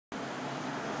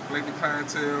Collecting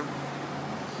Clientele,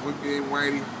 WhipGame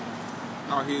Whitey,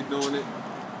 out here doing it.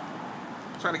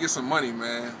 Trying to get some money,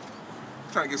 man.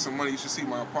 Trying to get some money. You should see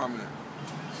my apartment.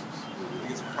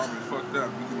 Niggas' apartment fucked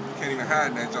up. You can't even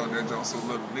hide that joint so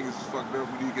little. Niggas is fucked up.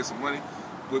 We need to get some money.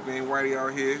 WhipGame Whitey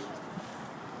out here.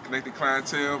 Connected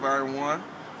Clientele, Volume 1.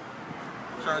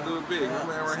 Trying to do it big. My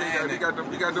man right here, he got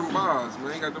them bars,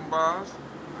 man. He got them bars.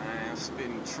 Man,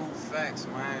 spitting true facts,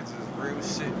 man. Just real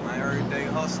shit, man. Everyday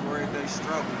hustle, everyday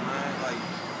struggle, man. Like,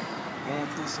 going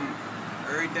through some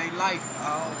everyday life,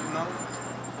 you know,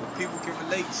 what people can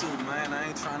relate to, man. I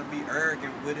ain't trying to be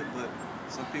arrogant with it, but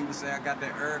some people say I got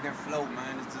that arrogant flow,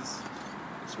 man. It's just,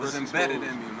 it's embedded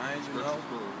in me, man, you know?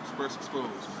 XpressXpose,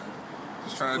 man.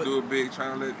 Just trying to do it big,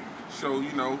 trying to show,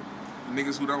 you know, the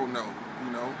niggas who don't know,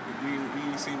 you know. If you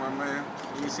ain't seen my man,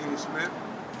 you ain't seen him spit,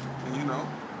 and you know,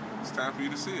 it's time for you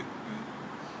to see it. Man.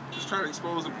 Just trying to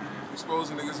expose the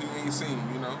niggas you ain't seen,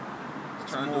 you know.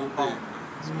 Just trying to do it big.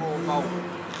 It's more about,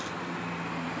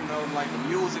 you know, like the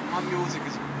music. My music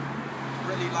is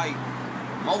really like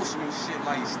emotional shit,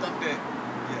 like stuff that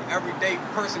everyday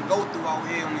person go through out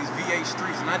here on these VA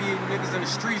streets. Not even niggas in the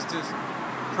streets, just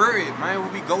period, man.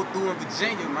 What we go through in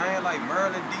Virginia, man, like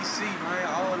Maryland, DC, man,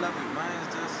 all of it, man.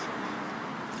 It's just,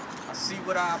 I see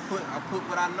what I put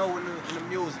what I know in the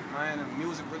music, man. And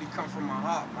music really come from my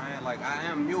heart, man. Like, I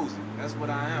am music. That's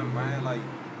what I am, man. Like,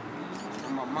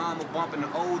 my mama bumping the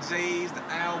OJs, the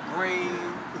Al Green,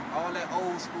 all that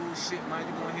old school shit, man.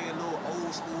 You're gonna hear a little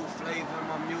old school flavor in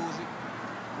my music.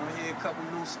 You're gonna hear a couple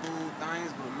new school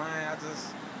things, but man,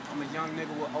 I'm a young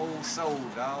nigga with old soul,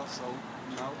 dawg. So,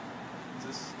 you know,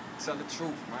 just tell the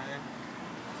truth, man.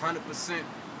 100%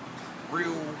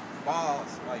 real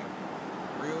bars, like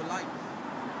real life.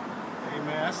 Hey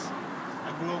man,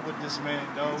 I grew up with this man,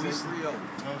 dog. You know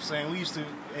what I'm saying? We used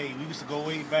to go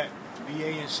way back, VA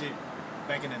and shit.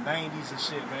 Back in the 90s and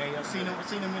shit, man. I seen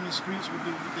him in the streets with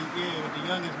the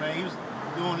youngins, man. He was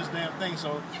doing this damn thing,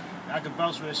 so I could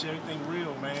vouch for that shit. Everything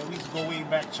real, man. We used to go way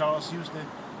back, Charles Houston,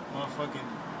 motherfucking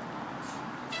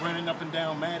running up and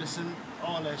down Madison,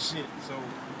 all that shit. So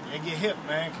they get hip,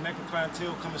 man. Connected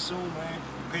Clientele coming soon, man.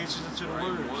 Pay attention to the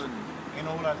words. Ain't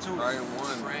no lot to it. Volume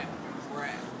 1.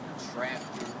 Trap,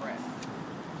 rap.